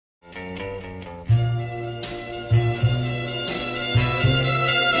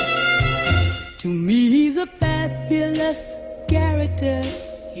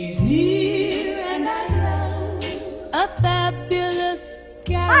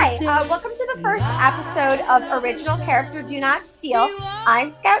Hi, welcome to the first episode of Original Character Do Not Steal.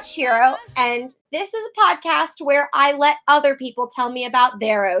 I'm Scout Shiro, and this is a podcast where I let other people tell me about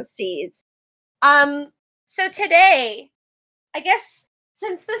their OCs. So today, I guess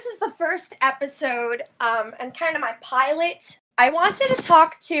since this is the first episode, and kind of my pilot, I wanted to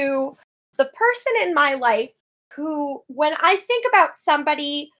talk to the person in my life who, when I think about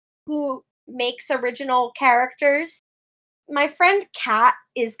somebody who makes original characters, my friend Kat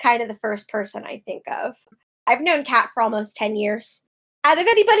is kind of the first person I think of. I've known Kat for almost 10 years. Out of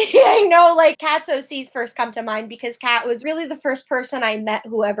anybody I know, Kat's OCs first come to mind because Kat was really the first person I met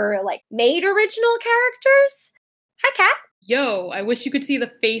who ever, made original characters. Hi, Kat. Yo, I wish you could see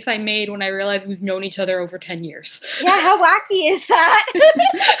the face I made when I realized we've known each other over 10 years. Yeah, how wacky is that?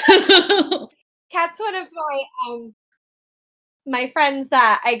 Kat's one of my friends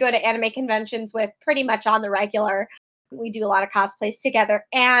that I go to anime conventions with pretty much on the regular. We do a lot of cosplays together,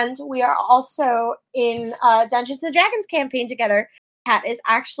 and we are also in Dungeons & Dragons campaign together. Kat is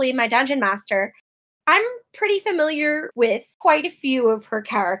actually my dungeon master. I'm pretty familiar with quite a few of her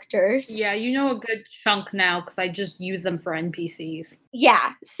characters. Yeah, you know a good chunk now because I just use them for NPCs.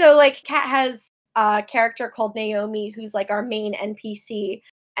 Yeah, so Kat has a character called Naomi who's our main NPC.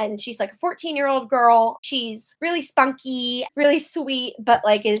 And she's a 14-year-old girl. She's really spunky, really sweet, but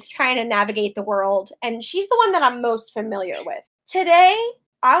is trying to navigate the world. And she's the one that I'm most familiar with. Today,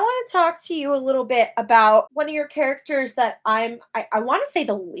 I want to talk to you a little bit about one of your characters that I want to say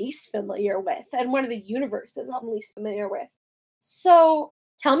the least familiar with, and one of the universes I'm least familiar with. So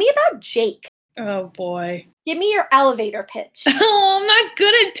tell me about Jake. Oh boy. Give me your elevator pitch. Oh, I'm not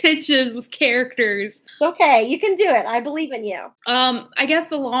good at pitches with characters. It's okay, you can do it. I believe in you. I guess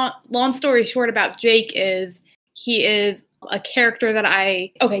the long story short about Jake is he is a character that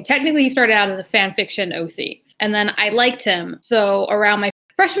technically he started out as a fan fiction OC. And then I liked him. So around my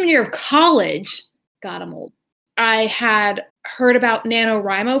freshman year of college, God, I'm old, I had heard about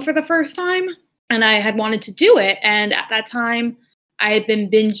NaNoWriMo for the first time. And I had wanted to do it. And at that time, I had been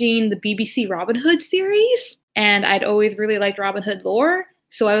binging the BBC Robin Hood series, and I'd always really liked Robin Hood lore.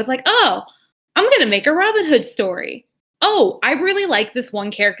 So I was like, oh, I'm going to make a Robin Hood story. Oh, I really like this one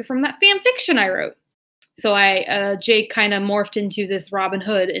character from that fan fiction I wrote. So Jake kind of morphed into this Robin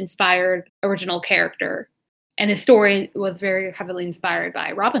Hood inspired original character. And his story was very heavily inspired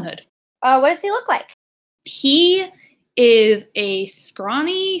by Robin Hood. What does he look like? He is a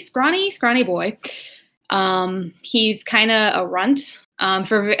scrawny boy. He's kind of a runt,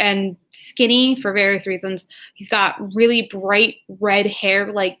 and skinny for various reasons. He's got really bright red hair,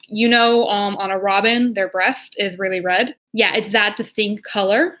 on a robin, their breast is really red. Yeah, it's that distinct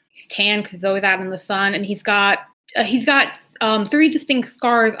color. He's tan because he's always out in the sun, and he's got 3 distinct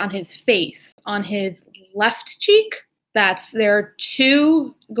scars on his face. On his left cheek, there are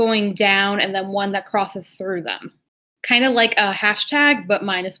 2 going down, and then 1 that crosses through them. Kind of like a hashtag, but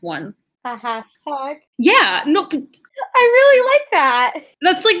 -1. A hashtag? Yeah, no. I really like that.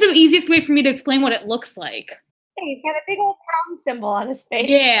 That's the easiest way for me to explain what it looks like. Yeah, he's got a big old pound symbol on his face.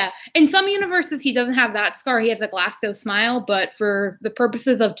 Yeah. In some universes, he doesn't have that scar. He has a Glasgow smile, but for the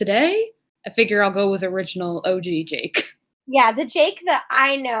purposes of today, I figure I'll go with original OG Jake. Yeah, the Jake that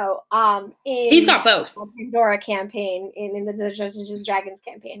I know, he's got both. The Pandora campaign, in the Dungeons & Dragons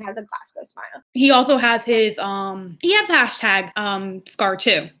campaign, has a Glasgow smile. He also has his, he has hashtag scar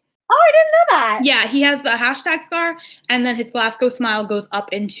too. Oh, I didn't know that. Yeah, he has the hashtag scar, and then his Glasgow smile goes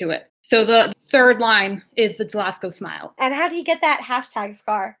up into it. So the third line is the Glasgow smile. And how did he get that hashtag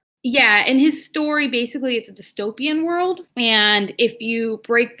scar? Yeah, in his story, basically, it's a dystopian world. And if you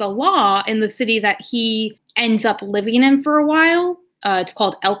break the law in the city that he ends up living in for a while, it's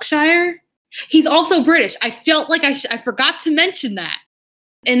called Elkshire. He's also British. I felt like I forgot to mention that.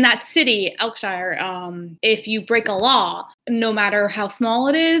 In that city, Elkshire, if you break a law, no matter how small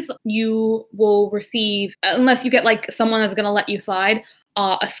it is, you will receive, unless you get someone that's going to let you slide,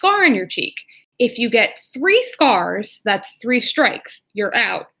 a scar on your cheek. If you get 3 scars, that's 3 strikes, you're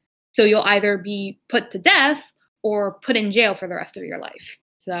out. So you'll either be put to death or put in jail for the rest of your life.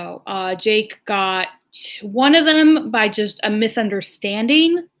 So Jake got 1 of them by just a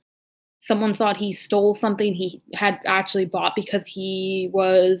misunderstanding. Someone thought he stole something he had actually bought because he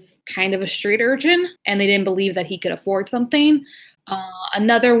was kind of a street urchin, and they didn't believe that he could afford something.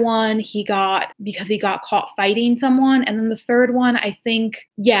 Another one he got because he got caught fighting someone. And then the third one,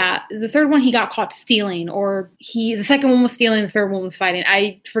 he got caught stealing, the second one was stealing, the third one was fighting.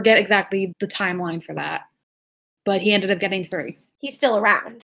 I forget exactly the timeline for that, but he ended up getting 3. He's still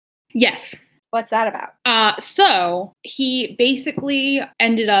around. Yes. What's that about? So he basically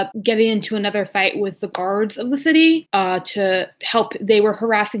ended up getting into another fight with the guards of the city to help. They were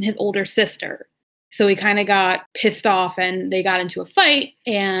harassing his older sister. So he kind of got pissed off and they got into a fight,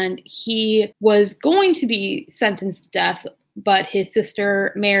 and he was going to be sentenced to death, but his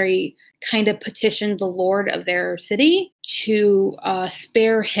sister Mary kind of petitioned the lord of their city to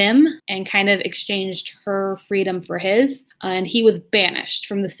spare him and kind of exchanged her freedom for his, and he was banished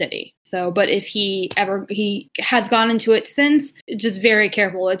from the city. So, but if he has gone into it since, just very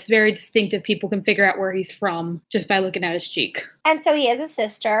careful. It's very distinctive. People can figure out where he's from just by looking at his cheek. And so he has a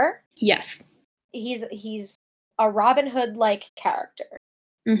sister. Yes. He's a Robin Hood-like character.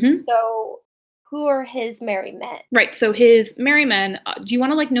 Mm-hmm. So who are his merry men? Right. So his merry men, do you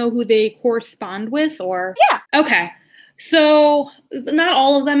want to know who they correspond with, or? Yeah. Okay. So not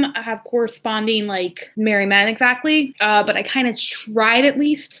all of them have corresponding merry men exactly, but I kind of tried at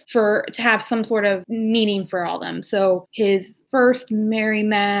least to have some sort of meaning for all of them. So his first merry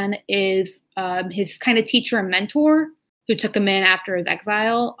man is his kind of teacher and mentor, who took him in after his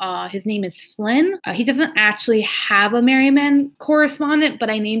exile. His name is Flynn. He doesn't actually have a merry men correspondent,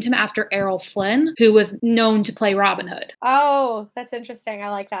 but I named him after Errol Flynn, who was known to play Robin Hood. Oh, that's interesting. I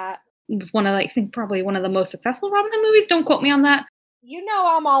like that. It was one of, I think, probably one of the most successful Robin Hood movies. Don't quote me on that. You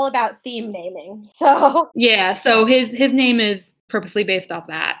know I'm all about theme naming, so... Yeah, so his name is purposely based off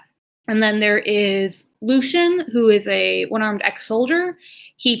that. And then there is Lucian, who is a one-armed ex-soldier.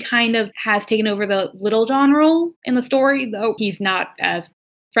 He kind of has taken over the Little John role in the story, though he's not as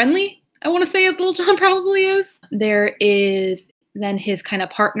friendly, I want to say, as Little John probably is. There is then his kind of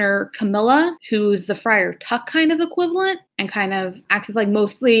partner, Camilla, who's the Friar Tuck kind of equivalent and kind of acts as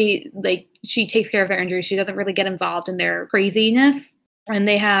mostly she takes care of their injuries. She doesn't really get involved in their craziness. And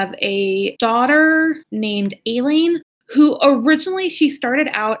they have a daughter named Aileen, who originally she started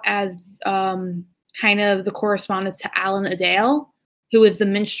out as kind of the correspondent to Alan Adale, who is the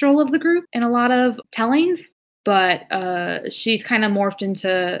minstrel of the group in a lot of tellings, but she's kind of morphed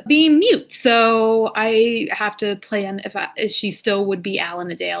into being mute. So I have to plan if she still would be Alan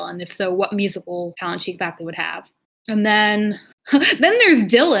Adale, and if so, what musical talent she exactly would have. And then there's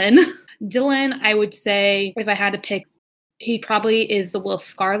Dylan. Dylan, I would say, if I had to pick, he probably is the Will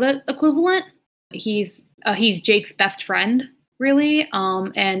Scarlet equivalent. He's Jake's best friend, really,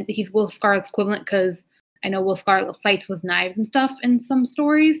 and he's Will Scarlet's equivalent because I know Will Scarlet fights with knives and stuff in some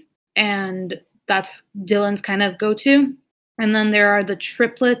stories, and that's Dylan's kind of go-to. And then there are the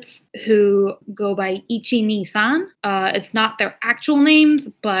triplets who go by Ichi Ni-san. It's not their actual names,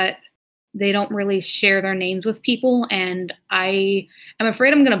 but they don't really share their names with people, and I'm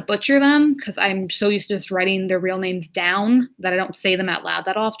afraid I'm going to butcher them because I'm so used to just writing their real names down that I don't say them out loud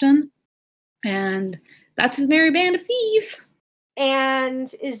that often. And that's his merry band of thieves.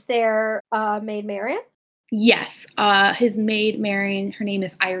 And is there Maid Marian? Yes. His maid Marian, her name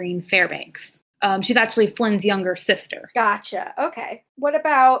is Irene Fairbanks. She's actually Flynn's younger sister. Gotcha. Okay. What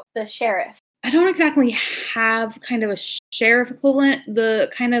about the sheriff? I don't exactly have kind of a sheriff equivalent.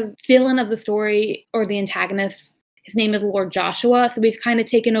 The kind of villain of the story, or the antagonist, his name is Lord Joshua. So we've kind of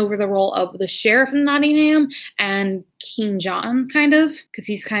taken over the role of the sheriff in Nottingham and King John, kind of, because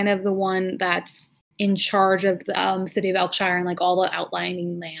he's kind of the one that's in charge of the city of Elkshire and all the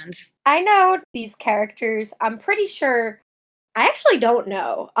outlying lands. I know these characters. I'm pretty sure. I actually don't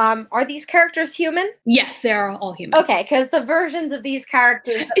know. Are these characters human? Yes, they're all human. Okay, because the versions of these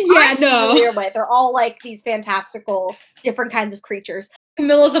characters I'm familiar with, they're all these fantastical, different kinds of creatures.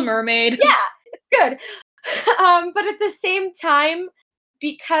 Camilla the mermaid. Yeah, it's good. But at the same time,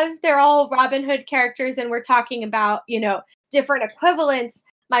 because they're all Robin Hood characters and we're talking about, different equivalents,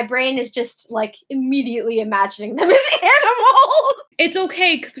 my brain is just immediately imagining them as animals. It's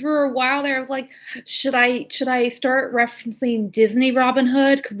okay, because for a while there I was like, should I start referencing Disney Robin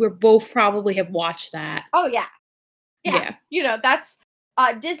Hood? Because we both probably have watched that. Oh yeah. That's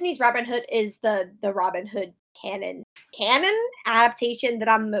Disney's Robin Hood is the Robin Hood canon adaptation that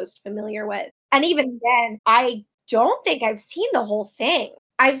I'm most familiar with. And even then, I don't think I've seen the whole thing.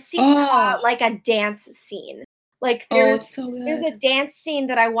 I've seen a dance scene. There's a dance scene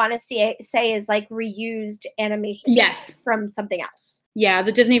that I want to say is reused animation. Yes. From something else. Yeah,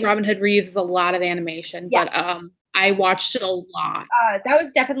 the Disney Robin Hood reuses a lot of animation, but I watched it a lot. That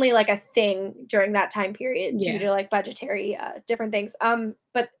was definitely a thing during that time period due to budgetary different things.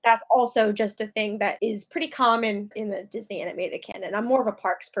 But that's also just a thing that is pretty common in the Disney animated canon. I'm more of a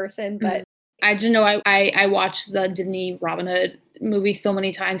parks person, but I just know I watched the Disney Robin Hood movie so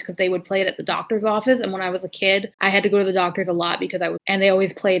many times because they would play it at the doctor's office. And when I was a kid, I had to go to the doctor's a lot and they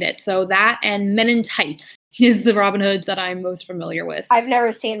always played it. So that and Men in Tights is the Robin Hoods that I'm most familiar with. I've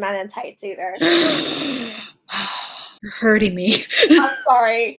never seen Men in Tights either. You're hurting me. I'm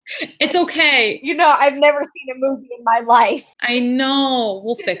sorry. It's okay. You know, I've never seen a movie in my life. I know.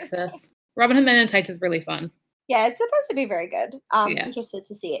 We'll fix this. Robin Hood Men in Tights is really fun. Yeah, it's supposed to be very good. Yeah. Interested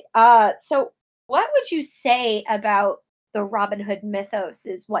to see it. So what would you say about the Robin Hood mythos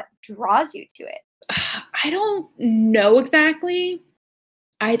is what draws you to it? I don't know exactly.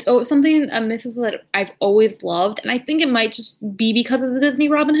 It's something, a mythos that I've always loved, and I think it might just be because of the Disney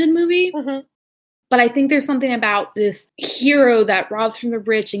Robin Hood movie. Mm-hmm. But I think there's something about this hero that robs from the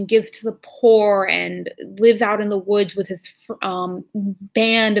rich and gives to the poor and lives out in the woods with his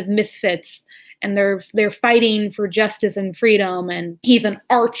band of misfits, and they're fighting for justice and freedom. And he's an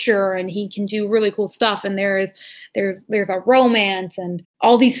archer and he can do really cool stuff. And there's a romance and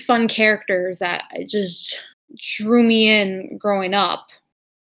all these fun characters that just drew me in growing up.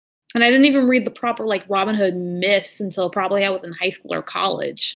 And I didn't even read the proper Robin Hood myths until probably I was in high school or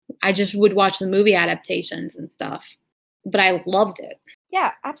college. I just would watch the movie adaptations and stuff. But I loved it.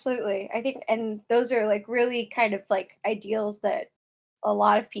 Yeah, absolutely. I think, and those are really kind of ideals that a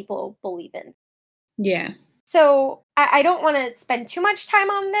lot of people believe in. Yeah. So I don't want to spend too much time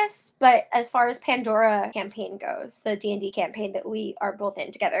on this, but as far as Pandora campaign goes, the D&D campaign that we are both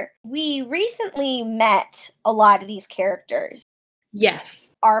in together, we recently met a lot of these characters. Yes.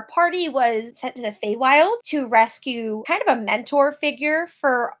 Our party was sent to the Feywild to rescue kind of a mentor figure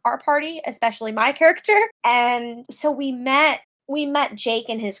for our party, especially my character. And so we met Jake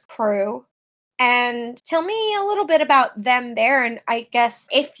and his crew. And tell me a little bit about them there. And I guess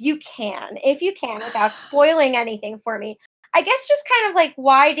if you can, without spoiling anything for me, I guess just kind of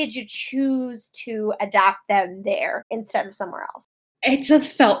why did you choose to adapt them there instead of somewhere else? It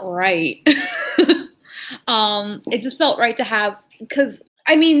just felt right. It just felt right to have, because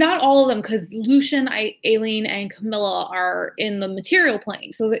not all of them, because Lucian, Aileen, and Camilla are in the material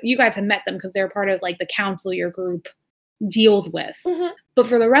plane. So that you guys have met them because they're part of the council your group deals with. Mm-hmm. But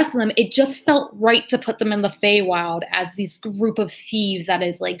for the rest of them, it just felt right to put them in the Feywild as this group of thieves that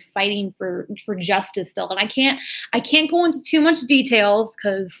is fighting for justice still. And I can't go into too much details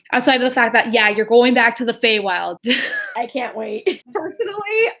because outside of the fact that you're going back to the Feywild. I can't wait.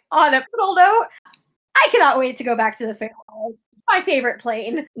 Personally, on a personal note, I cannot wait to go back to the Feywild. My favorite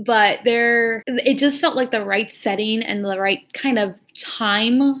plane. But it just felt like the right setting and the right kind of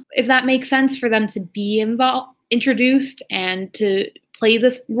time, if that makes sense, for them to be introduced and to play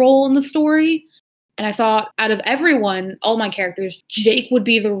this role in the story. And I thought out of everyone, all my characters, Jake would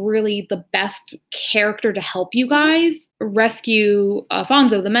be the best character to help you guys rescue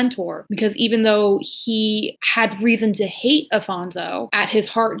Afonso, the mentor. Because even though he had reason to hate Afonso, at his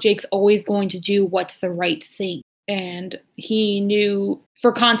heart, Jake's always going to do what's the right thing. And he knew,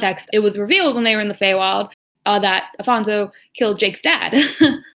 for context, it was revealed when they were in the Feywild that Afonso killed Jake's dad.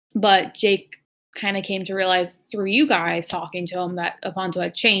 But Jake kind of came to realize through you guys talking to him that Afonso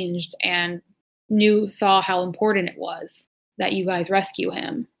had changed and saw how important it was that you guys rescue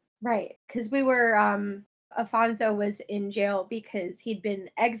him. Right. Because we were, Afonso was in jail because he'd been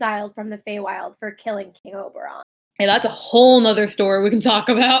exiled from the Feywild for killing King Oberon. Hey, that's a whole nother story we can talk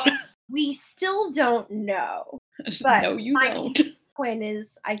about. We still don't know. But no, you don't. My point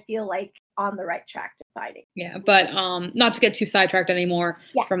is, I feel on the right track to fighting. Yeah, but not to get too sidetracked anymore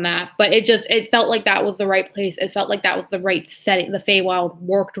from that. But it felt like that was the right place. It felt like that was the right setting. The Feywild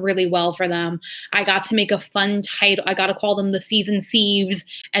worked really well for them. I got to make a fun title. I got to call them the Seasoned Thieves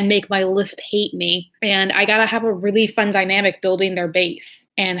and make my lisp hate me. And I got to have a really fun dynamic building their base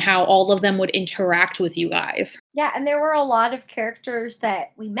and how all of them would interact with you guys. Yeah, and there were a lot of characters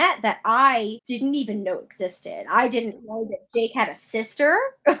that we met that I didn't even know existed. I didn't know that Jake had a sister.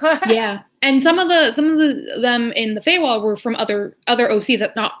 Yeah. And some of them in the Feywild were from other OCs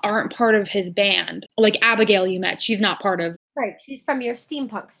that aren't part of his band. Like Abigail you met, she's not part of. Right, she's from your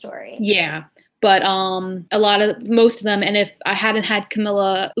steampunk story. Yeah. But most of them, and if I hadn't had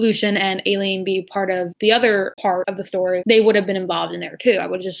Camilla, Lucian, and Aileen be part of the other part of the story, they would have been involved in there too. I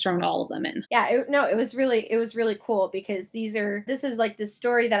would have just thrown all of them in. Yeah, it was really cool because this is the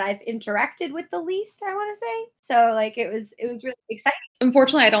story that I've interacted with the least, I want to say. So it was really exciting.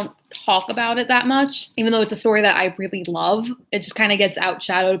 Unfortunately, I don't talk about it that much, even though it's a story that I really love. It just kind of gets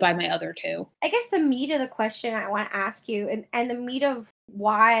outshadowed by my other two. I guess the meat of the question I want to ask you, and the meat of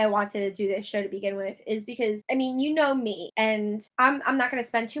why I wanted to do this show to begin with, is because, you know me, and I'm not going to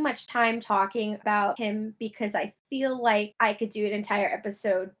spend too much time talking about him because I feel like I could do an entire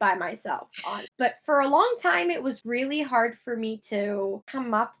episode by myself on. But for a long time, it was really hard for me to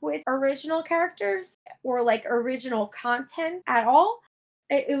come up with original characters or original content at all.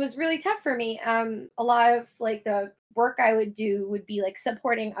 it was really tough for me. A lot of like the work I would do would be like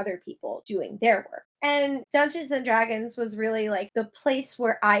supporting other people doing their work. And Dungeons and Dragons was really like the place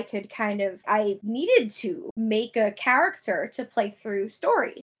where I could I needed to make a character to play through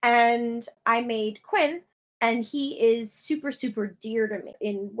stories. And I made Quinn, and he is super, super dear to me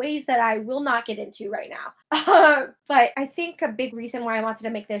in ways that I will not get into right now. But I think a big reason why I wanted to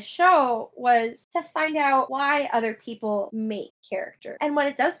make this show was to find out why other people make characters and what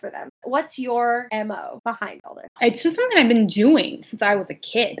it does for them. What's your MO behind all this? It's just something I've been doing since I was a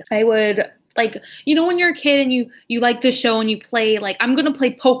kid. I would like, when you're a kid and you like the show and you play, like, I'm going to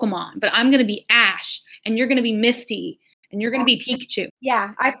play Pokemon, but I'm going to be Ash and you're going to be Misty and you're going to be Pikachu.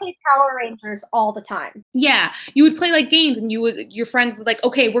 Yeah, I played Power Rangers all the time. Yeah, you would play like games and your friends would like,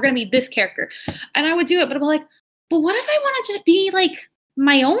 okay, we're going to be this character. And I would do it, but I'm like, but what if I want to just be like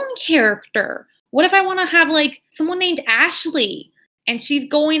my own character? What if I want to have like someone named Ashley and she's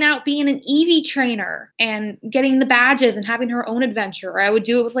going out being an Eevee trainer and getting the badges and having her own adventure? Or I would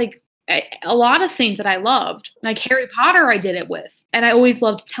do it with like a lot of things that I loved. Like Harry Potter, I did it with. And I always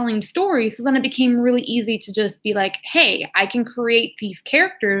loved telling stories. So then it became really easy to just be like, hey, I can create these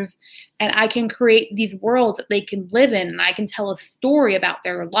characters and I can create these worlds that they can live in, and I can tell a story about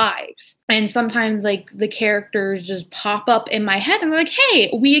their lives. And sometimes like the characters just pop up in my head and they're like,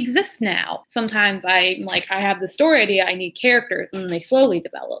 hey, we exist now. Sometimes I'm like, I have the story idea, I need characters, and they slowly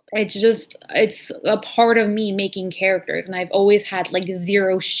develop. It's a part of me making characters, and I've always had like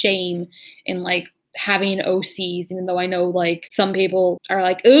zero shame in like having OCs, even though I know like some people are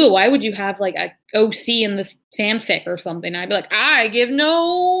like, oh, why would you have like a OC in this fanfic or something? I'd be like, I give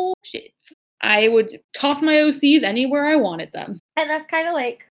no shits. I would toss my OCs anywhere I wanted them. And that's kind of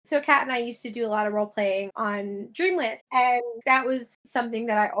like, so Kat and I used to do a lot of role playing on Dreamwidth, and that was something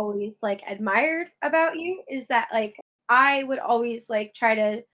that I always like admired about you, is that like I would always like try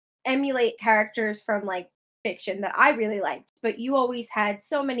to emulate characters from like fiction that I really liked, but you always had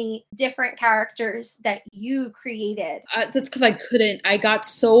so many different characters that you created. That's because I couldn't. I got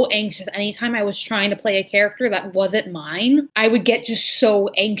so anxious. Anytime I was trying to play a character that wasn't mine, I would get just so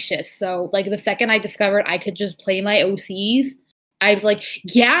anxious. So like the second I discovered I could just play my OCs, I was like,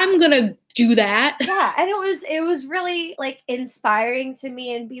 yeah, I'm gonna do that. Yeah, and it was really like inspiring to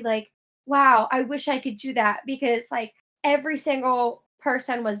me, and be like, wow, I wish I could do that, because like every single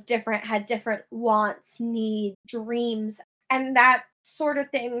person was different, had different wants, needs, dreams, and that sort of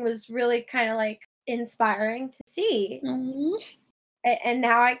thing was really kind of like inspiring to see. And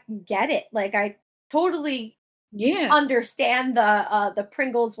now I get it. Like I totally understand the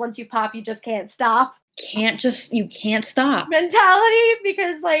Pringles, once you pop you just can't stop. You can't stop mentality,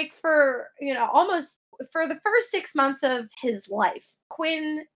 because like for almost for the first 6 months of his life,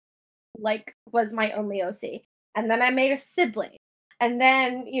 Quinn like was my only OC, and then I made a sibling. And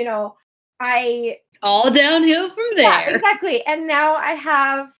then, all downhill from there. Yeah, exactly. And now I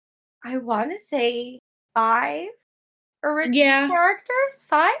have, I want to say 5 original characters.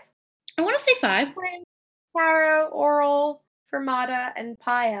 5? I want to say 5. Taro, Oral, Fermata, and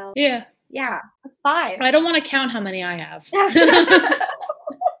Pael. Yeah. Yeah, that's 5. I don't want to count how many I have.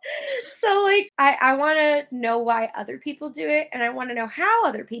 So, like, I want to know why other people do it, and I want to know how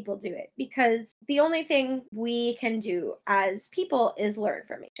other people do it, because the only thing we can do as people is learn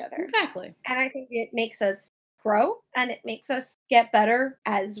from each other. Exactly. And I think it makes us grow, and it makes us get better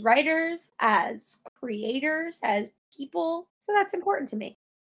as writers, as creators, as people. So that's important to me.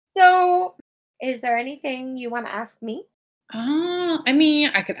 So, is there anything you want to ask me? I mean,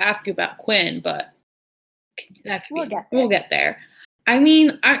 I could ask you about Quinn, but we'll get there. I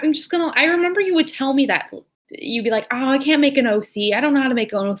mean, I remember you would tell me that. You'd be like, oh, I can't make an OC. I don't know how to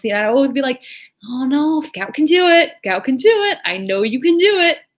make an OC. And I'd always be like, oh no, Scout can do it. Scout can do it. I know you can do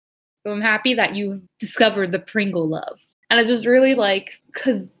it. So I'm happy that you've discovered the Pringle love. And I just really like,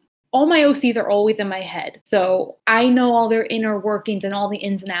 because all my OCs are always in my head. So I know all their inner workings and all the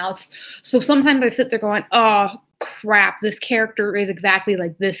ins and outs. So sometimes I sit there going, oh crap, this character is exactly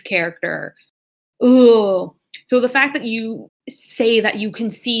like this character. Ooh. So the fact that you say that you can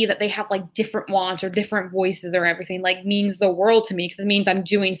see that they have like different wants or different voices or everything like means the world to me, because it means I'm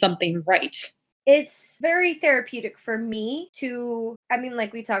doing something right. It's very therapeutic for me to, I mean,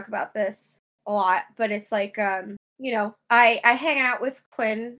 like we talk about this a lot, but it's like, I hang out with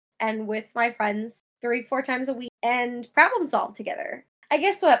Quinn and with my friends 3-4 times a week and problem solve together. I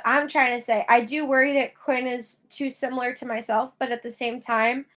guess what I'm trying to say, I do worry that Quinn is too similar to myself, but at the same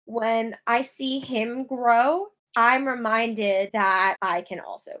time, when I see him grow I'm reminded that I can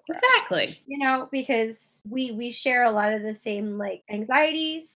also grow. Exactly. You know, because we share a lot of the same like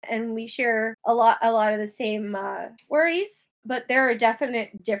anxieties, and we share a lot of the same worries, but there are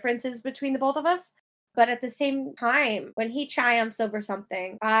definite differences between the both of us. But at the same time, when he triumphs over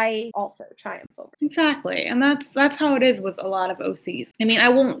something, I also triumph over. Exactly. And that's how it is with a lot of OCs. I mean, I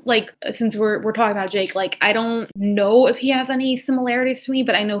won't like, since we're talking about Jake, like I don't know if he has any similarities to me,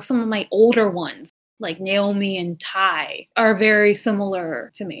 but I know some of my older ones, like Naomi and Ty, are very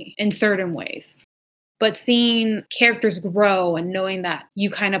similar to me in certain ways. But seeing characters grow and knowing that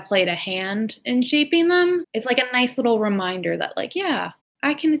you kind of played a hand in shaping them is like a nice little reminder that, like, yeah,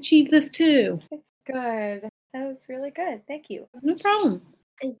 I can achieve this too. It's good. That was really good. Thank you. No problem.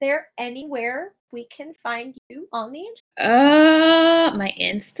 Is there anywhere we can find you on the internet? My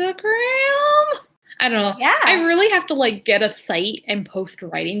Instagram? I don't know. Yeah. I really have to like get a site and post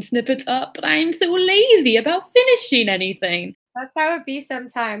writing snippets up, but I'm so lazy about finishing anything. That's how it be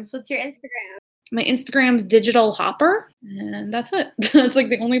sometimes. What's your Instagram? My Instagram's Digital Hopper, and that's it. That's like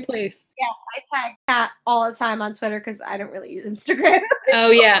the only place. Yeah, I tag Kat all the time on Twitter because I don't really use Instagram.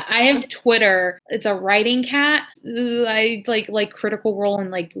 Oh yeah, I have Twitter. It's a writing cat. I like Critical Role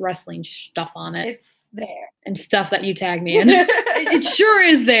and like wrestling stuff on it. It's there. And stuff that you tag me in. It sure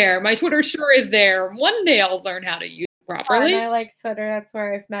is there. My Twitter sure is there. One day I'll learn how to use it properly. I like Twitter. That's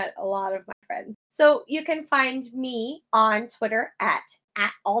where I've met a lot of my friends. So you can find me on Twitter at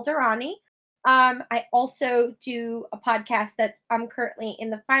Alderani. I also do a podcast that I'm currently in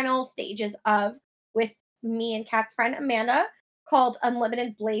the final stages of with me and Kat's friend Amanda called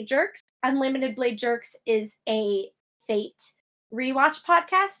Unlimited Blade Jerks. Unlimited Blade Jerks is a Fate rewatch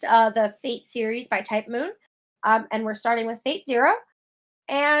podcast, the Fate series by Type Moon. And we're starting with Fate Zero.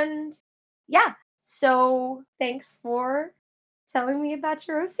 And yeah, so thanks for telling me about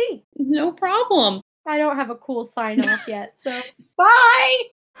your OC. No problem. I don't have a cool sign off yet, so bye!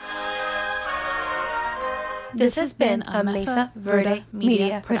 This has been a Mesa Verde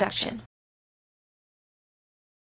Media production.